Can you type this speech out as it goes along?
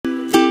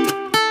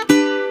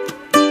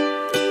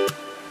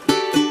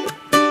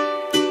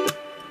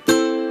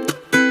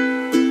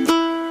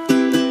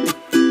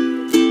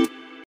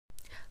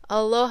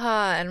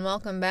Aloha and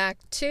welcome back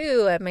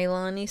to a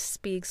Mailani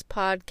Speaks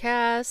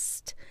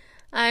podcast.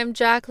 I'm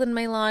Jacqueline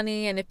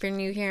Mailani, and if you're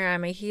new here,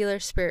 I'm a healer,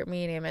 spirit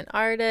medium, and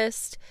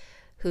artist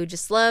who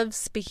just loves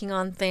speaking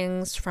on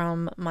things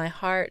from my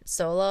heart.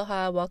 So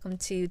aloha, welcome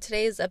to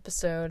today's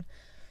episode.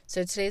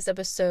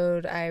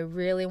 I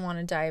really want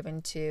to dive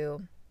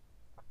into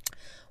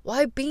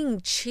why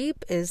being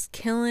cheap is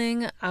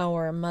killing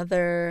our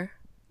Mother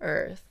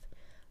Earth.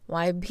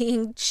 Why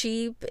being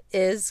cheap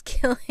is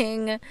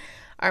killing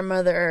our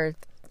Mother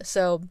Earth.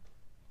 So,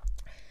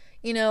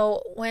 I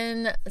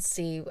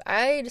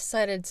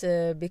decided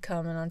to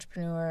become an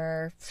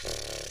entrepreneur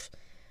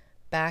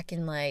back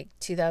in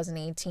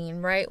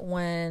 2018, right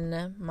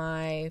when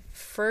my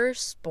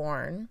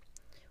firstborn,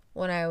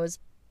 when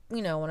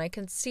I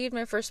conceived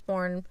my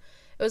firstborn,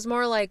 it was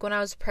more like when I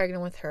was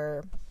pregnant with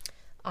her.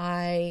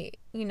 I,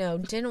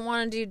 didn't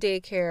want to do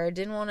daycare.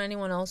 Didn't want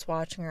anyone else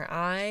watching her.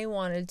 I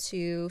wanted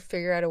to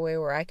figure out a way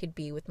where I could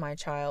be with my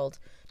child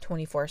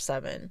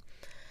 24/7.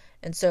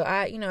 And so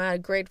I had a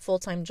great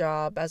full-time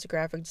job as a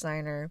graphic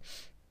designer.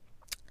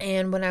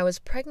 And when I was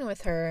pregnant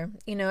with her,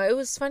 it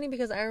was funny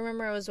because I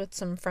remember I was with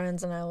some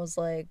friends and I was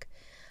like,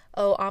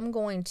 oh, I'm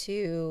going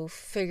to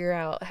figure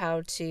out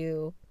how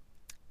to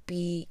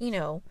be,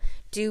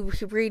 do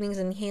readings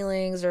and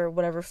healings or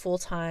whatever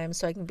full-time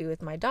so I can be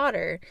with my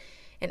daughter.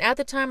 And at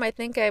the time, I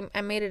think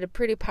I made it a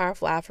pretty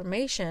powerful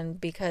affirmation,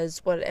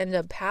 because what ended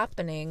up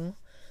happening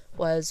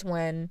was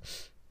when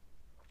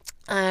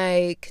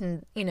I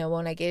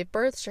gave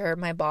birth to her,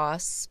 my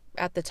boss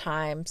at the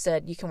time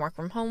said, you can work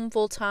from home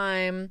full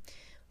time,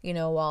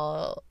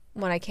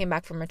 when I came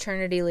back from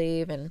maternity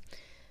leave. And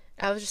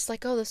I was just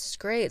like, oh, this is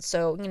great.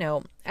 So,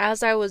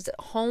 as I was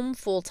home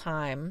full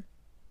time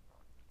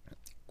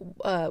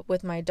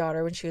with my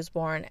daughter when she was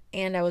born,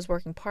 and I was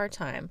working part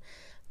time,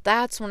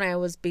 that's when I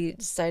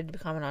decided to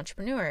become an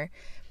entrepreneur.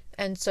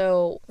 And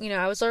so,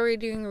 I was already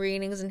doing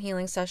readings and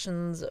healing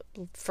sessions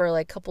for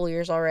a couple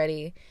years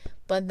already.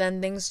 But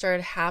then things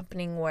started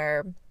happening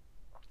where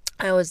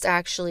I was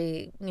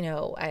actually,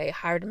 I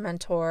hired a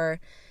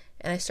mentor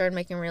and I started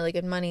making really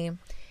good money.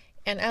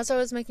 And as I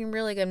was making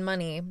really good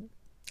money,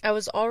 I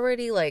was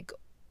already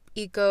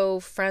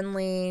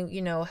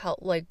eco-friendly,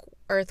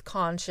 earth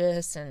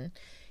conscious, and,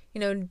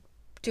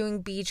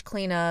 doing beach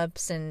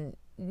cleanups and,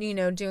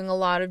 doing a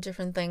lot of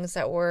different things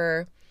that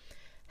were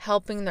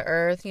helping the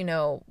earth,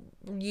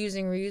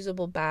 using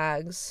reusable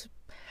bags,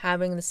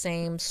 having the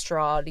same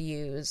straw to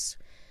use,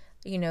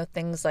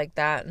 things like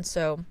that. And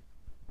so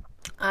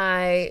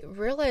I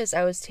realized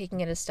I was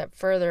taking it a step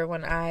further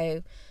when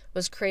I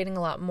was creating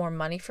a lot more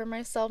money for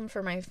myself and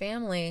for my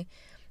family.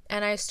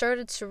 And I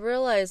started to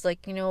realize,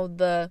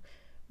 the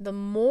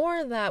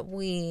more that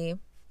we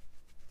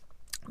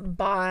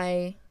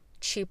buy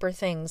cheaper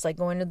things, like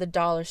going to the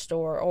dollar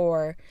store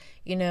or,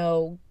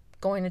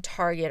 going to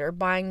Target or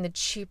buying the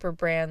cheaper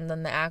brand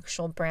than the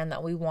actual brand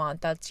that we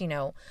want, that's,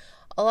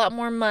 a lot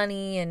more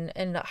money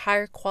and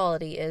higher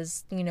quality,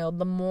 is,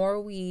 the more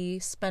we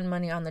spend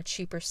money on the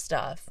cheaper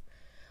stuff,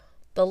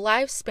 the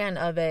lifespan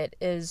of it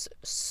is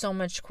so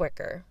much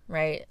quicker,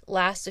 right?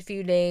 Lasts a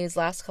few days,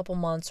 lasts a couple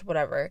months,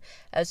 whatever,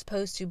 as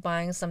opposed to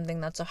buying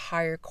something that's a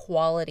higher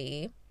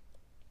quality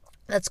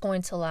that's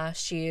going to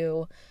last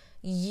you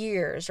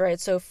years, right?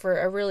 So for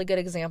a really good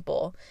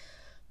example,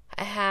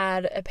 I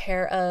had a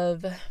pair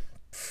of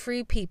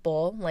Free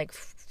People.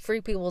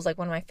 Free People is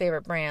one of my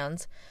favorite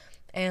brands.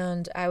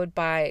 And I would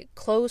buy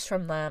clothes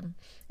from them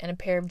and a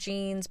pair of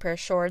jeans, pair of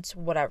shorts,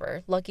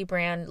 whatever. Lucky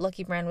Brand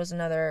was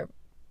another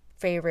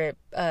favorite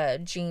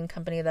jean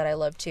company that I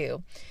love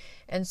too.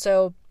 And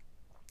so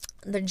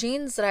the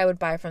jeans that I would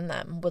buy from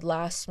them would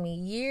last me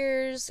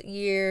years,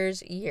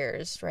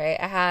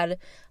 right?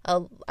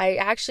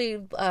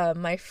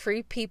 My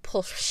Free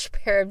People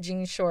pair of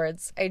jean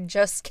shorts, I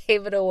just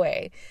gave it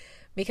away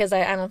because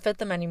I don't fit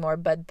them anymore.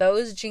 But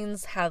those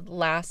jeans have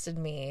lasted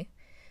me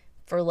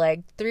for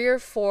 3 or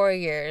 4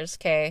 years,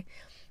 okay?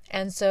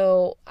 And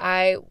so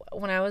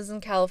when I was in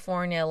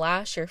California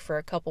last year for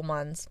a couple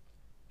months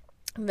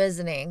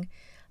visiting,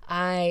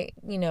 I,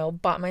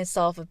 bought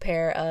myself a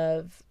pair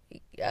of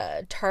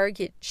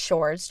Target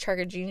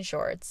jean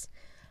shorts.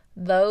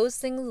 Those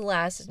things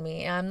lasted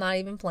me, I'm not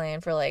even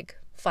playing, for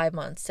 5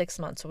 months, 6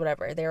 months,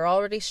 whatever. They were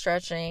already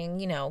stretching,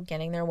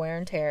 getting their wear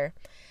and tear.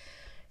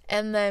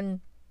 And then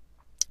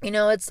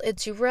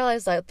it's you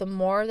realize that the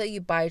more that you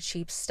buy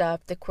cheap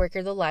stuff, the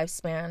quicker the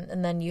lifespan,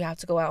 and then you have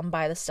to go out and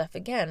buy the stuff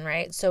again,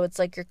 right? So it's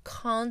you're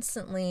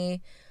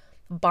constantly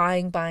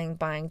buying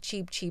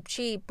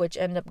cheap, which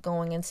end up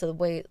going into the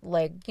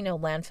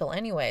landfill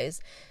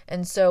anyways.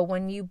 And so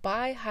when you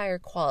buy higher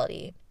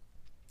quality,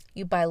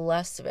 you buy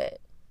less of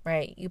it,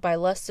 right? You buy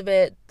less of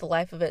it, the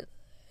life of it,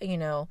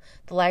 the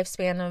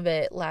lifespan of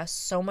it lasts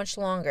so much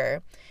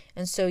longer.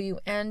 And so you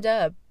end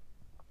up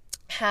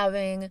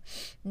having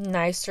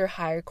nicer,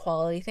 higher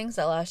quality things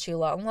that last you a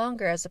lot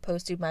longer, as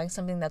opposed to buying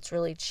something that's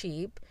really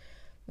cheap,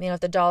 at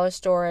the dollar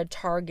store, at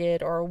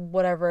Target, or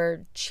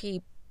whatever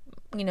cheap,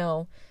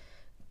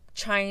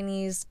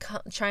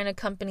 China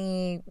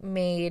company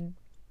made,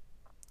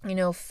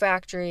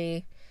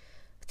 factory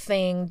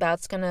thing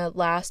that's going to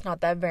last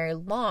not that very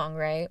long,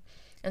 right?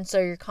 And so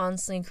you're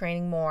constantly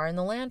creating more in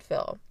the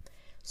landfill.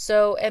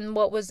 So, and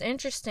what was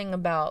interesting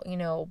about,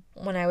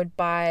 when I would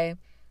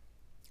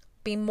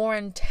be more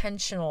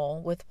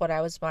intentional with what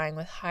I was buying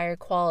with higher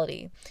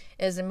quality.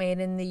 Is it made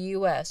in the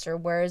US, or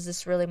where is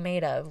this really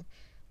made of?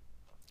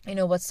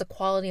 What's the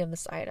quality of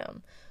this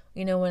item?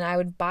 When I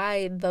would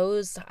buy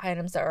those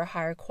items that were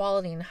higher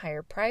quality and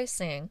higher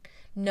pricing,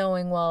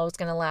 knowing, well, it was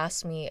going to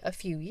last me a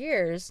few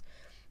years,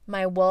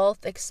 my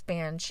wealth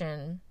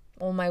mindset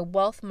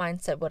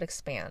would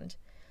expand.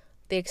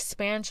 The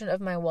expansion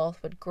of my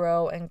wealth would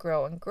grow and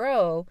grow and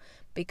grow,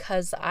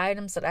 because the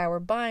items that I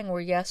were buying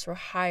were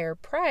higher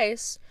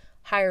price,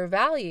 higher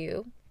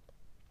value,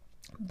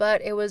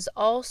 but it was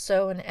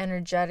also an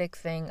energetic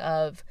thing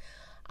of,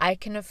 I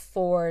can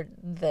afford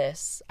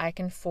this, I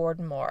can afford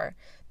more.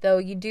 Though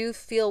you do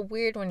feel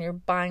weird when you're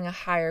buying a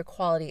higher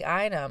quality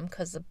item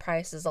because the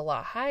price is a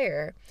lot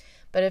higher,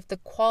 but if the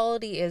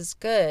quality is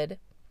good,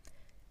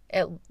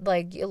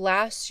 it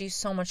lasts you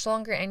so much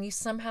longer, and you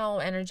somehow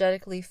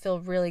energetically feel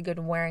really good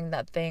wearing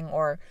that thing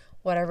or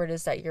whatever it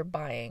is that you're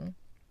buying.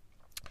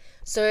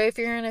 So if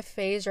you're in a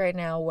phase right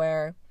now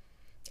where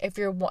if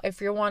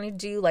you're wanting to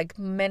do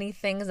many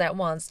things at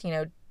once,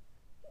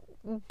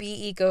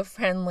 be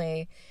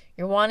eco-friendly,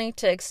 you're wanting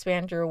to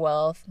expand your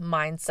wealth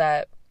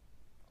mindset,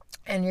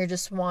 and you're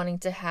just wanting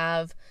to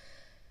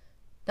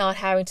not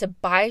having to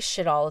buy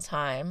shit all the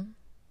time,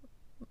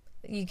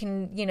 you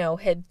can,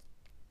 hit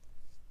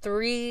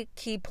 3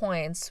 key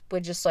points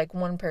with just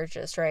one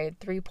purchase, right?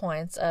 3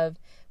 points of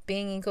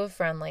being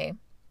eco-friendly,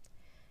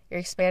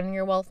 you're expanding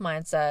your wealth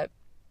mindset,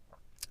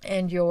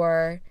 and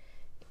you're,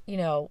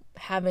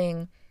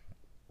 having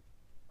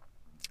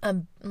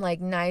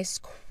nice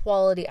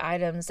quality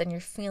items, and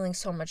you're feeling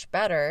so much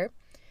better.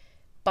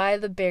 Buy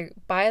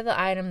the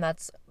item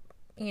that's,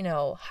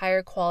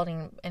 higher quality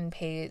and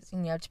you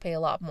have to pay a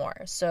lot more.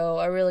 So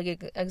a really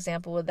good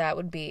example with that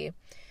would be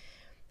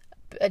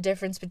a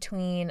difference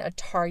between a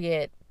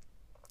Target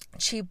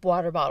cheap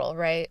water bottle,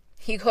 right?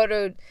 You go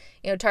to,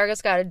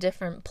 Target's got a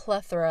different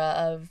plethora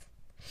of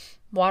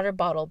water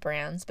bottle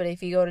brands, but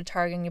if you go to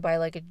Target and you buy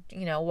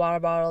a water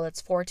bottle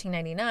that's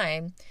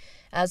 $14.99,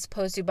 as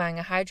opposed to buying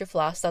a Hydro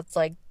Flask that's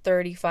 $35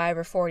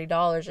 or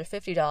 $40 or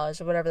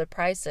 $50 or whatever the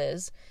price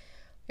is,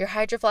 your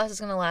Hydro Flask is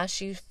going to last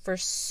you for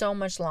so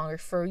much longer,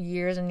 for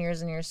years and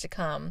years and years to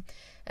come,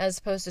 as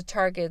opposed to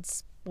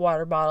Target's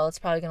water bottle. It's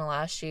probably going to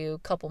last you a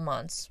couple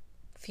months,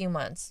 few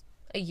months,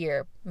 a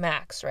year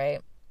max,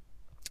 right?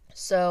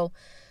 So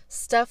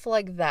stuff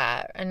like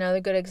that. Another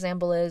good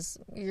example is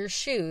your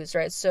shoes,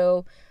 right?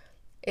 So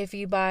if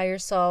you buy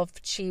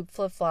yourself cheap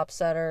flip-flops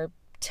that are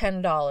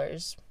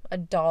 $10,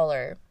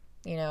 $1,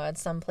 at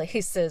some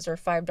places, or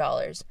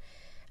 $5,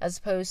 as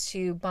opposed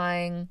to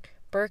buying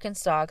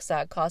Birkenstocks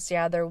that cost,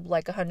 they're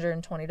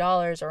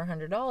 $120 or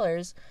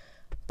 $100,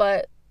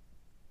 but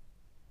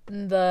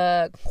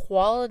the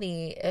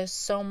quality is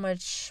so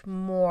much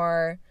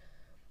more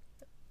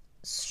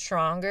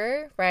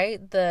stronger, right?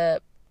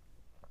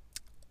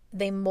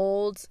 They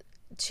mold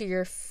to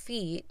your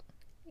feet,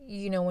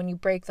 when you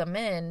break them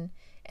in,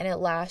 and it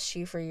lasts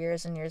you for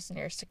years and years and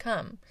years to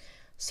come.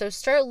 So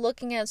start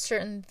looking at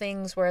certain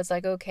things where it's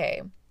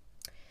okay,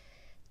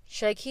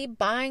 should I keep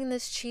buying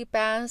this cheap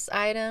ass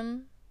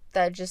item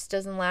that just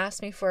doesn't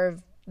last me for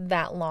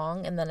that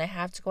long, and then I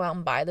have to go out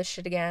and buy this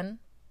shit again?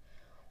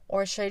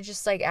 Or should I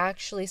just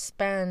actually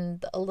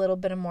spend a little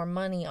bit of more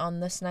money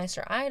on this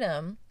nicer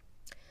item,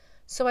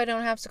 so I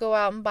don't have to go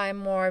out and buy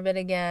more of it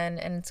again,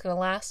 and it's going to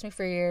last me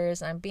for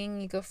years, and I'm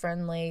being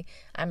eco-friendly,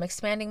 I'm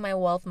expanding my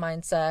wealth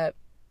mindset.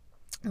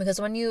 Because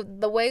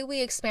the way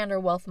we expand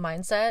our wealth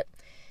mindset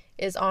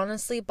is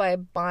honestly by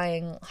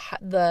buying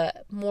the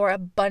more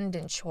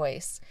abundant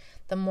choice.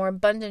 The more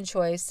abundant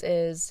choice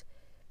is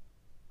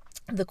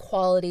the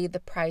quality, the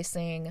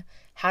pricing,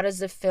 how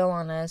does it feel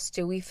on us?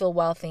 Do we feel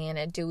wealthy in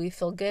it? Do we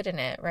feel good in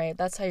it, right?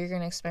 That's how you're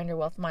going to expand your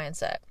wealth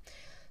mindset.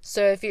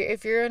 So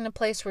if you're in a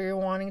place where you're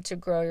wanting to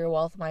grow your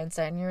wealth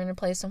mindset, and you're in a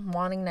place of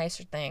wanting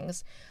nicer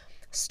things,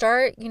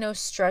 start,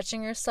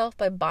 stretching yourself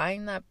by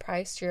buying that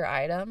pricier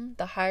item,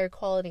 the higher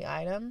quality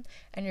item,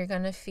 and you're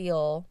going to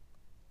feel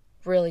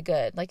really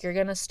good. You're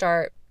going to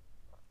start,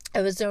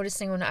 I was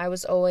noticing when I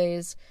was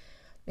always,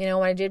 when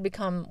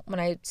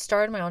I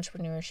started my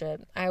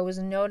entrepreneurship, I was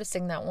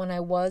noticing that when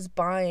I was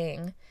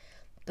buying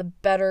the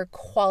better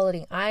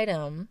quality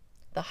item,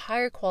 the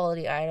higher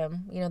quality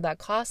item, that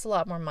costs a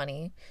lot more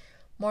money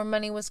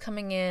was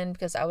coming in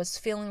because I was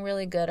feeling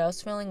really good, I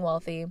was feeling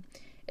wealthy.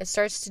 It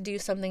starts to do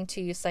something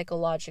to you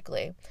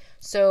psychologically.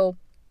 So,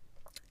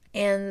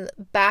 and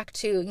back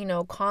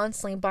to,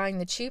 constantly buying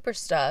the cheaper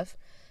stuff,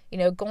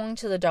 going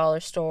to the dollar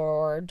store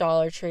or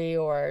Dollar Tree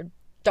or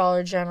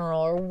Dollar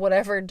General or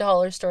whatever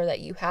dollar store that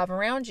you have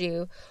around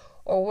you,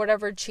 or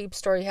whatever cheap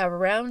store you have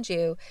around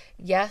you.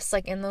 Yes,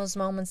 in those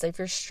moments, if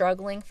you're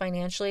struggling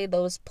financially,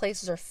 those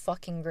places are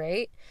fucking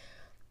great.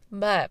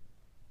 But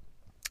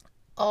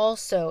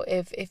also,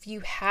 if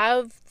you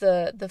have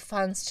the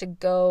funds to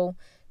go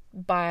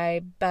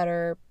buy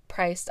better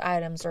priced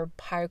items or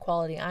higher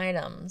quality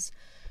items.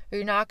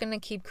 You're not going to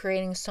keep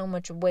creating so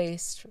much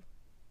waste.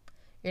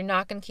 You're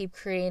not going to keep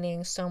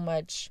creating so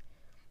much,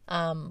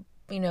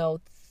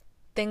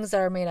 things that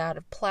are made out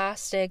of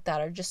plastic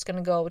that are just going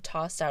to go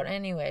tossed out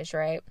anyways,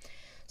 right?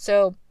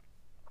 So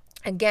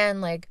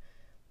again, like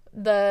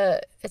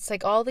it's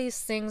like all these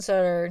things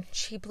that are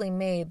cheaply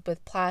made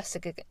with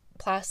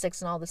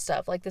plastics and all this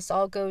stuff. Like this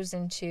all goes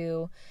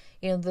into,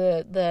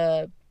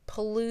 the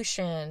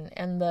pollution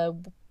and the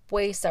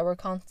waste that we're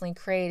constantly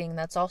creating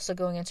that's also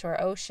going into our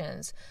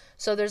oceans.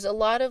 So there's a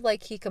lot of like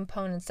key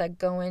components that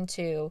go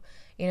into,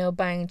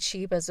 buying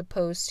cheap as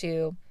opposed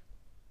to,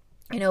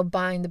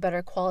 buying the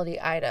better quality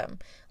item.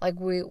 Like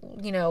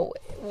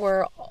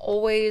we're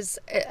always,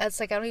 it's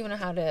like, I don't even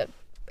know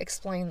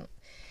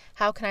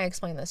how can I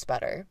explain this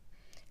better?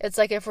 It's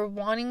like if we're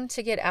wanting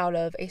to get out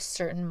of a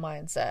certain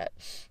mindset,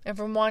 if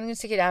we're wanting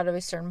to get out of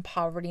a certain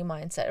poverty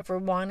mindset, if we're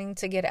wanting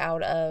to get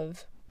out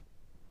of,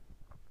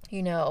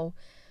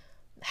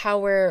 how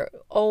we're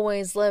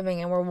always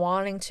living and we're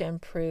wanting to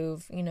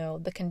improve,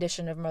 the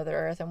condition of Mother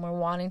Earth, and we're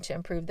wanting to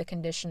improve the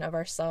condition of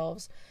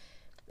ourselves,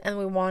 and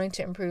we're wanting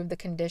to improve the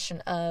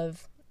condition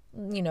of,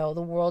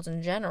 the world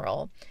in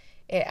general.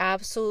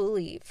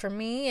 For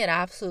me, it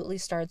absolutely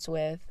starts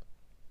with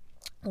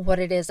what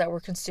it is that we're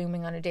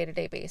consuming on a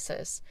day-to-day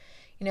basis.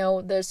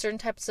 There's certain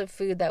types of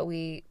food that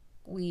we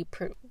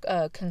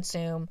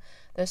consume.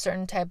 There's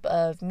certain type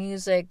of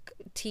music,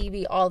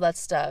 TV, all that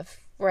stuff,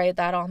 right?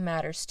 That all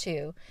matters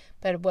too.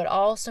 But what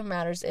also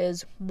matters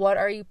is, what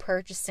are you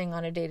purchasing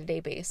on a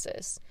day-to-day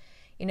basis?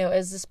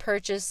 Is this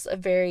purchase a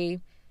very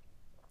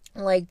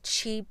like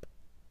cheap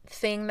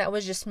thing that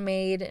was just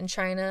made in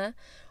China,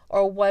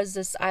 or was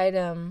this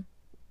item,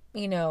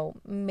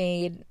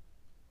 made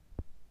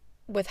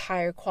with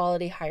higher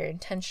quality, higher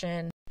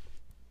intention?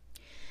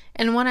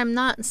 And what I'm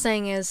not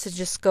saying is to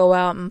just go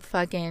out and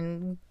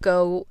fucking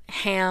go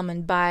ham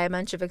and buy a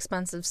bunch of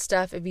expensive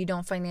stuff if you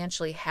don't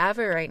financially have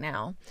it right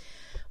now.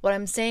 What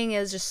I'm saying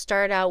is just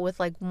start out with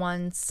like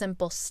one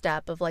simple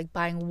step of like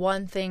buying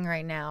one thing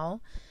right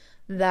now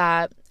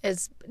that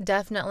is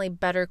definitely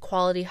better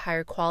quality,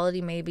 higher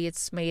quality. Maybe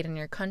it's made in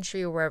your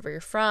country or wherever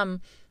you're from.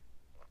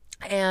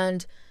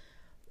 And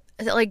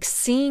like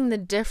seeing the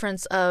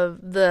difference of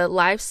the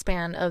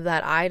lifespan of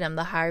that item,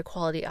 the higher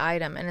quality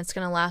item, and it's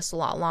going to last a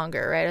lot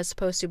longer, right? As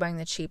opposed to buying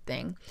the cheap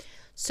thing.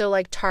 So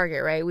like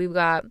Target, right? We've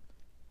got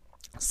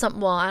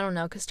I don't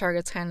know, because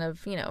Target's kind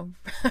of,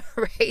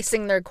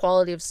 raising their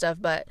quality of stuff,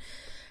 but,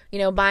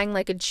 buying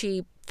like a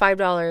cheap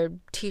 $5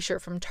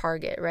 t-shirt from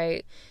Target,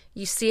 right?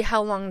 You see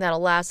how long that'll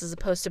last as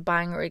opposed to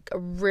buying like a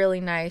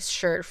really nice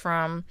shirt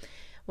from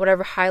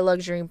whatever high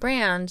luxury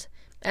brand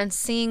and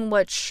seeing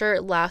what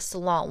shirt lasts a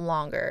lot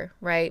longer,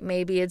 right?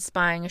 Maybe it's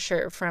buying a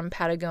shirt from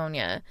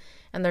Patagonia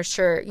and their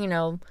shirt,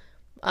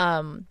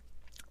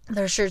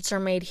 their shirts are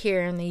made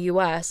here in the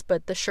US,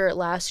 but the shirt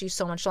lasts you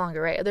so much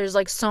longer, right? There's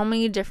like so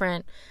many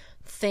different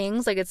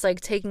things. Like it's like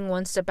taking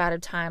one step at a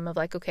time of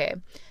like, okay,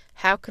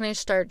 how can I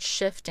start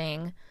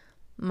shifting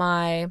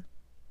the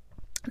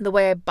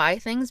way I buy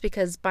things?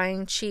 Because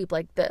buying cheap,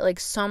 like that, like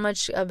so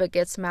much of it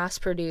gets mass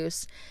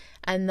produced,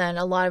 and then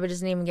a lot of it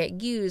doesn't even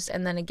get used,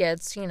 and then it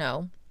gets,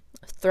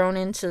 thrown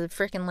into the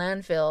freaking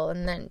landfill,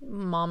 and then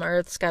Mama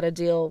Earth's got to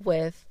deal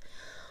with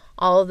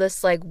all of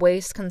this like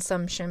waste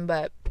consumption.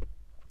 But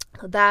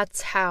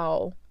that's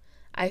how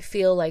I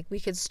feel like we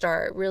could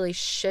start really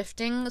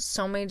shifting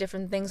so many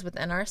different things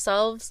within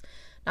ourselves,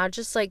 not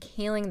just like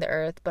healing the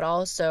earth, but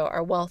also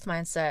our wealth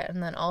mindset,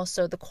 and then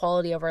also the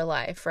quality of our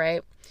life,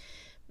 right?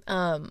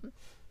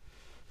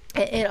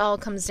 It all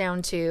comes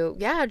down to,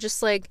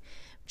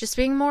 just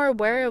being more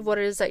aware of what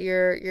it is that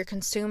you're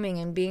consuming,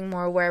 and being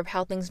more aware of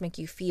how things make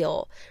you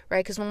feel,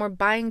 right? Because when we're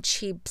buying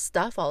cheap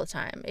stuff all the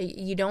time,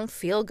 you don't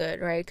feel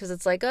good, right? Because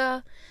it's like,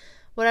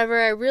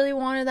 whatever, I really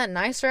wanted that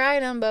nicer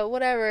item, but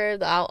whatever,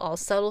 I'll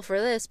settle for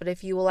this. But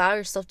if you allow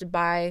yourself to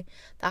buy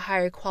the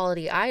higher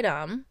quality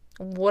item,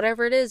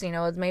 whatever it is,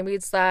 maybe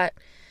it's that,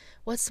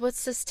 what's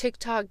this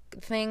TikTok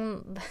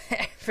thing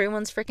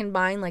everyone's freaking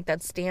buying, like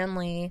that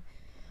Stanley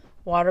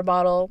water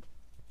bottle,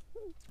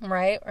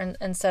 right? Or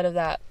instead of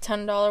that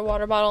 $10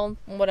 water bottle,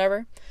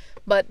 whatever.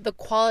 But the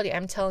quality,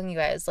 I'm telling you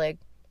guys, like,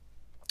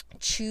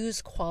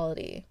 choose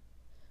quality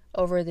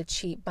over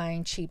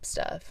buying cheap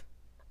stuff.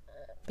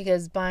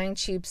 Because buying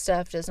cheap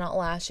stuff does not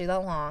last you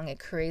that long. It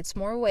creates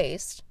more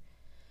waste.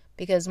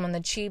 Because when the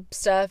cheap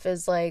stuff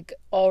is like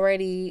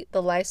already,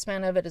 the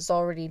lifespan of it is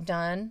already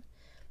done,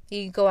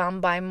 you go out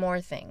and buy more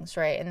things,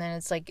 right? And then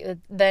it's like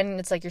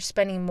you're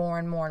spending more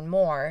and more and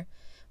more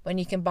when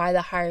you can buy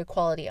the higher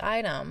quality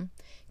item.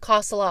 It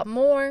costs a lot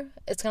more.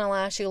 It's going to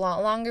last you a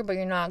lot longer, but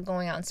you're not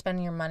going out and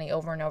spending your money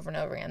over and over and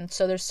over again.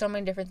 So there's so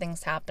many different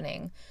things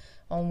happening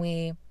when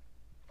we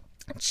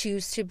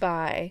choose to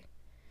buy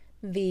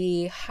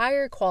the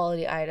higher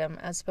quality item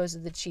as opposed to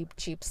the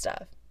cheap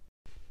stuff.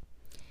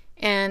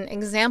 And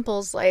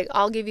examples, like,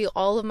 I'll give you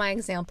all of my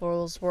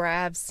examples where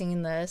I have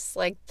seen this,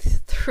 like,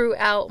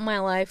 throughout my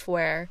life,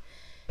 where,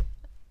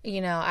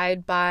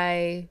 I'd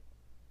buy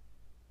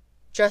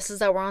dresses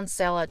that were on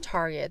sale at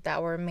Target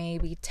that were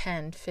maybe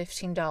 $10,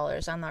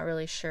 $15. I'm not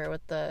really sure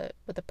what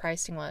the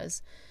pricing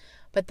was.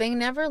 But they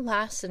never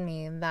lasted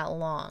me that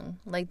long.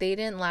 Like, they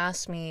didn't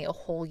last me a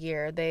whole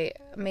year.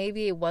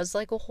 Maybe it was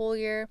like a whole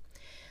year.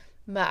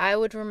 But I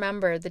would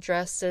remember the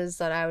dresses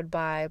that I would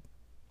buy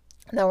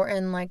that were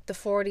in like the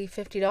 $40,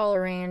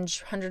 $50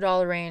 range,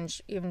 $100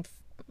 range, even,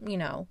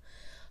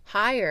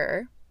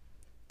 higher.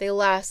 They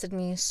lasted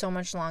me so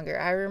much longer.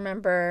 I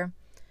remember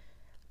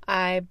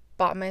I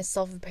bought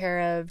myself a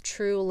pair of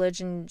True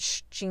Religion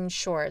jean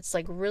shorts,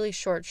 like really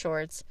short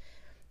shorts.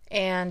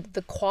 And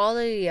the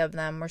quality of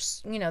them were,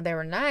 they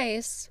were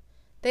nice.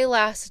 They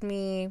lasted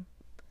me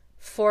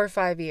 4 or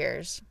 5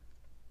 years.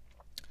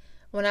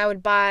 When I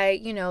would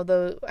buy,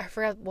 I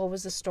forgot what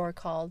was the store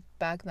called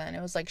back then.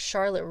 It was like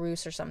Charlotte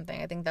Russe or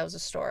something. I think that was a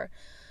store.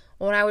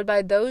 When I would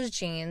buy those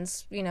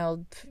jeans,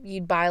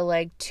 you'd buy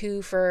like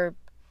 2 for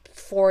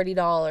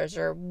 $40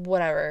 or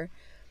whatever.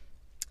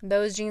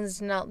 Those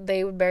jeans,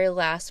 they would barely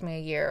last me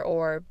a year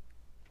or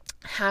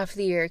half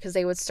the year, because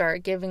they would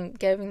start giving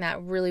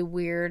that really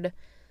weird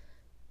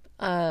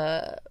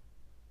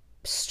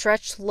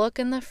stretched look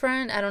in the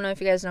front. I don't know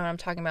if you guys know what I'm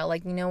talking about.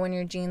 Like, when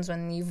your jeans,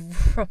 when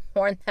you've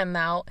worn them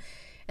out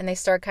and they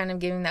start kind of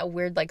giving that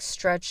weird like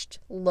stretched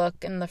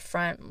look in the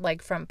front,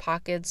 like front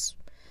pockets,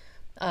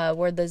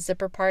 where the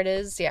zipper part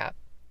is. Yeah.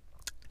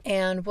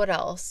 And what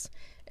else?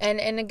 And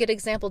a good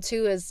example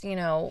too is,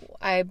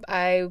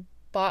 I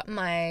bought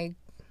my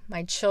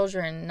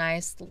children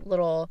nice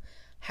little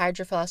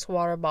Hydro Flask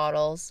water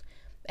bottles,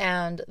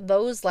 and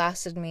those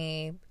lasted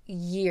me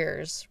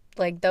years.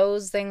 Like,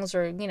 those things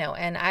were,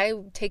 and I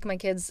take my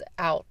kids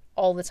out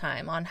all the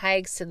time on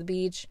hikes, to the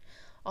beach,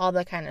 all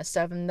that kind of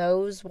stuff. And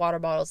those water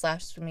bottles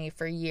lasted me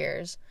for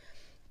years.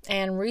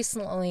 And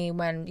recently,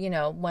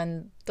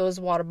 when those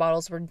water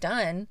bottles were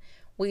done,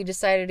 we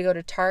decided to go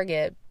to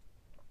Target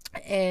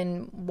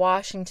in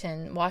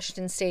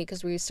Washington State,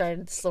 because we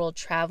started this little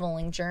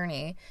traveling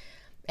journey.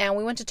 And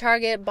we went to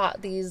Target,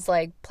 bought these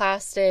like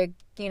plastic,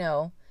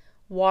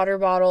 water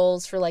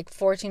bottles for like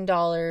 $14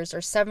 or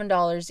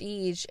 $7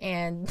 each,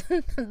 and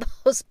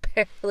those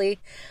barely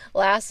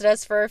lasted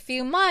us for a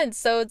few months.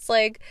 So it's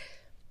like,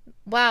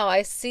 wow,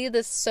 I see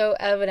this so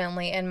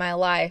evidently in my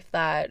life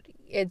that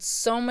it's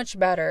so much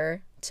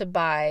better to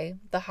buy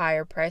the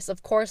higher price.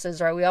 Of course, is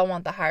right. We all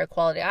want the higher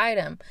quality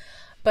item,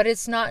 but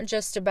it's not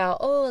just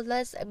about, I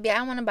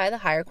want to buy the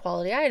higher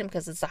quality item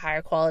because it's a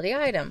higher quality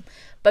item.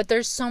 But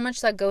there's so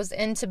much that goes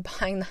into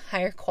buying the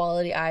higher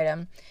quality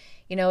item.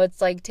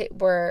 It's like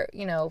we're,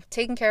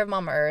 taking care of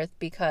Mama Earth,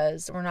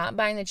 because we're not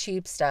buying the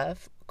cheap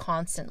stuff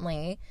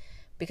constantly,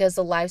 because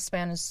the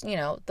lifespan is,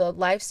 the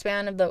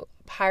lifespan of the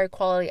higher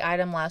quality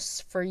item lasts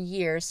for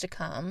years to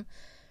come.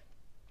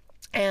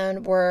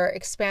 And you're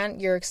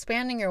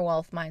expanding your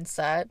wealth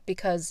mindset,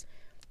 because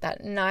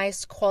that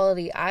nice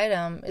quality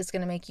item is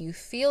going to make you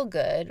feel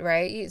good,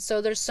 right?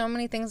 So there's so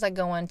many things that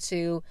go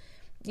into,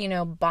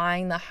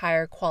 buying the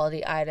higher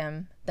quality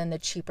item than the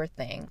cheaper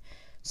thing.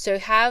 So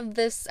have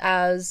this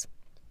as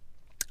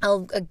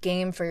a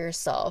game for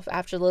yourself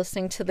after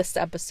listening to this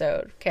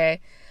episode, okay?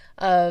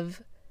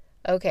 I've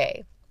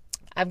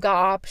got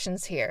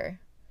options here.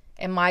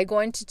 Am I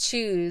going to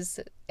choose,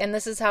 and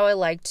this is how I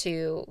like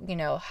to,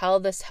 how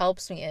this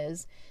helps me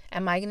is,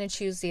 am I going to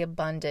choose the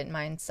abundant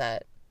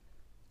mindset?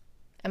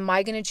 Am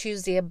I going to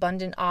choose the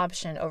abundant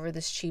option over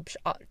this cheap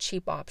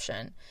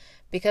option?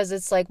 Because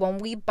it's like, when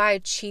we buy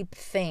cheap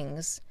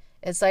things,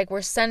 it's like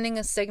we're sending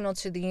a signal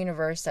to the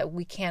universe that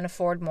we can't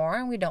afford more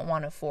and we don't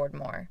want to afford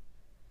more.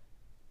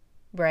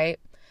 Right?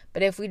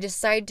 But if we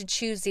decide to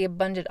choose the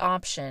abundant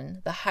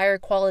option, the higher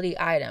quality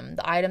item,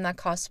 the item that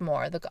costs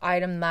more, the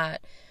item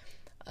that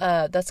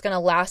that's going to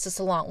last us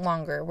a lot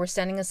longer, we're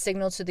sending a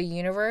signal to the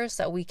universe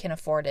that we can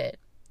afford it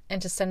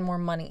and to send more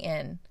money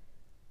in,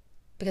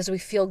 because we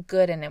feel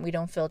good in it. We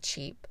don't feel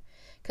cheap.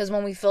 Because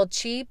when we feel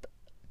cheap,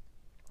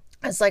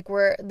 it's like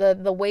we're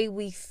the way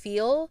we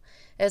feel,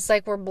 it's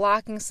like we're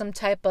blocking some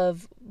type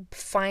of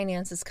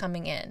finances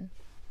coming in.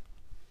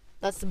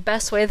 That's the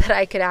best way that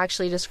I could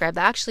actually describe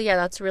that. Actually, yeah,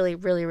 that's really,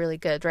 really, really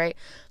good, right?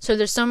 So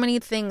there's so many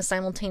things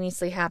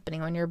simultaneously happening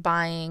when you're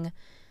buying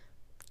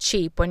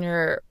cheap, when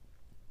you're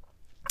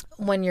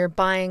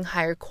buying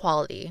higher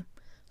quality.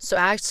 So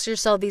ask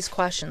yourself these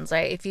questions,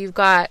 right? If you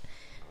got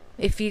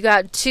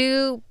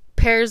 2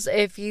 pairs,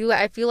 if you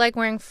like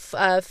wearing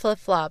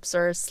flip-flops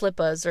or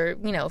slippas or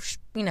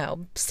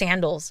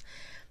sandals,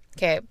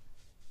 okay,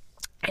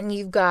 and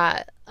you've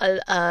got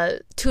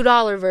a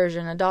 $2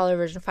 version, a $1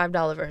 version,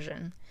 $5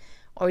 version,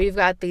 or you've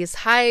got these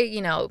high,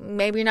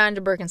 maybe you're not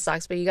into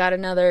Birkenstocks, but you got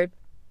another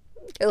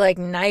like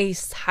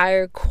nice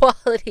higher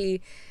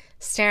quality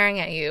staring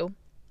at you,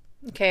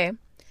 okay,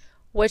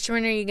 which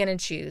one are you going to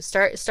choose?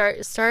 Start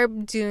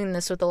doing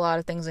this with a lot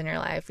of things in your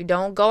life. You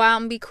don't go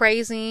out and be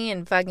crazy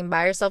and fucking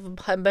buy yourself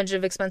a bunch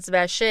of expensive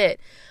ass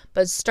shit,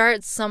 but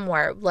start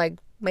somewhere, like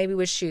maybe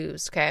with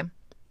shoes, okay?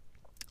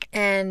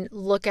 And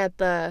look at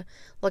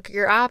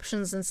your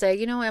options and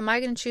say, am I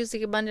going to choose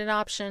the abundant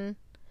option?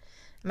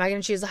 Am I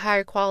going to choose a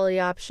higher quality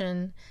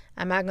option?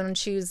 Am I going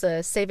to choose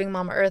a saving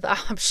Mama Earth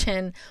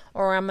option?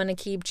 Or I'm going to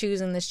keep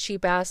choosing this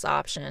cheap ass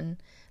option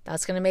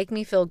that's going to make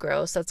me feel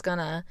gross? That's going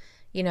to,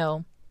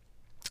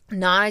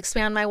 not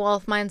expand my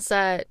wealth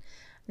mindset,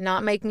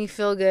 not make me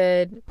feel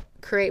good,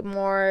 create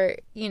more,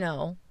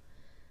 waste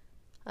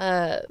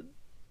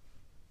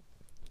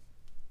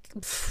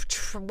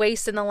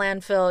in the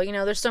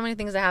landfill. There's so many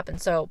things that happen.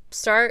 So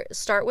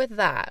start with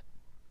that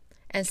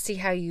and see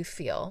how you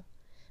feel.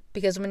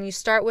 Because when you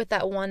start with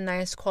that one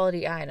nice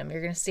quality item,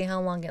 you're going to see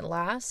how long it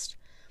lasts.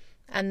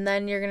 And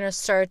then you're going to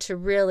start to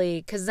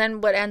really, because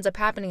then what ends up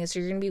happening is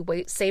you're going to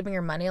be saving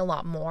your money a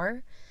lot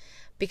more,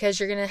 because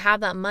you're going to have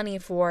that money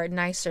for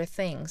nicer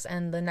things,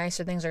 and the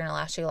nicer things are going to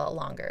last you a lot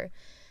longer.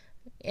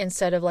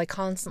 Instead of like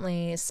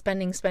constantly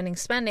spending,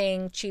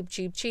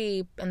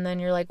 cheap. And then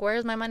you're like,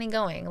 where's my money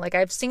going? Like,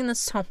 I've seen this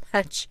so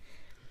much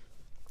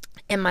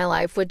in my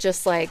life with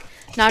just like,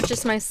 not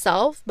just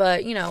myself,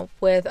 but,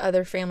 with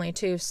other family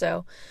too.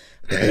 So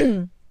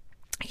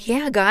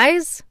yeah,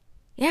 guys.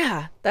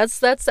 Yeah, that's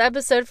the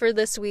episode for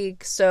this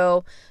week.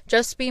 So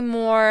just be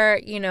more,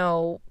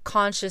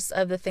 conscious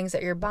of the things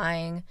that you're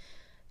buying.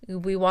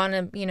 We want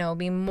to,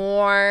 be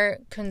more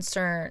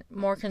concerning,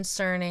 more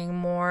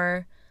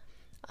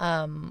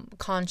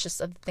conscious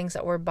of the things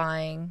that we're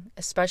buying,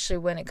 especially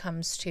when it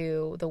comes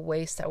to the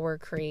waste that we're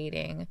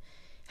creating.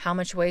 How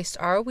much waste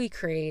are we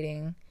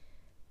creating?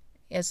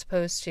 As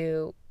opposed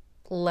to,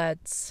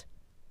 let's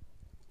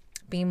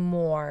be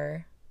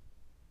more,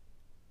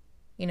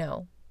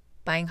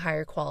 buying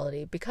higher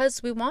quality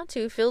because we want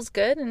to. It feels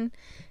good, and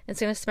it's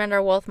going to expand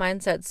our wealth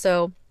mindset.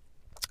 So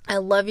I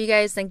love you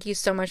guys. Thank you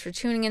so much for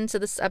tuning into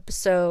this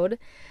episode.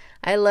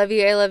 I love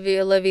you.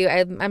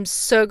 I'm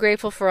so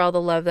grateful for all the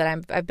love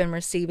that I've been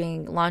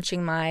receiving,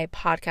 launching my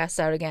podcast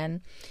out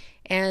again.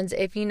 And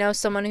if you know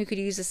someone who could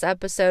use this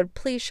episode,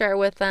 please share it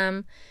with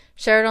them.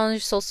 Share it on your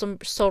social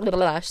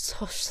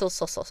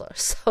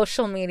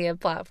media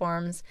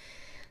platforms.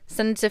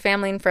 Send it to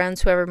family and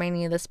friends, whoever may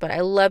need this. But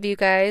I love you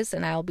guys,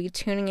 and I'll be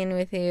tuning in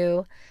with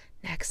you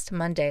next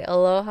Monday.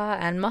 Aloha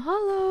and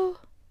mahalo.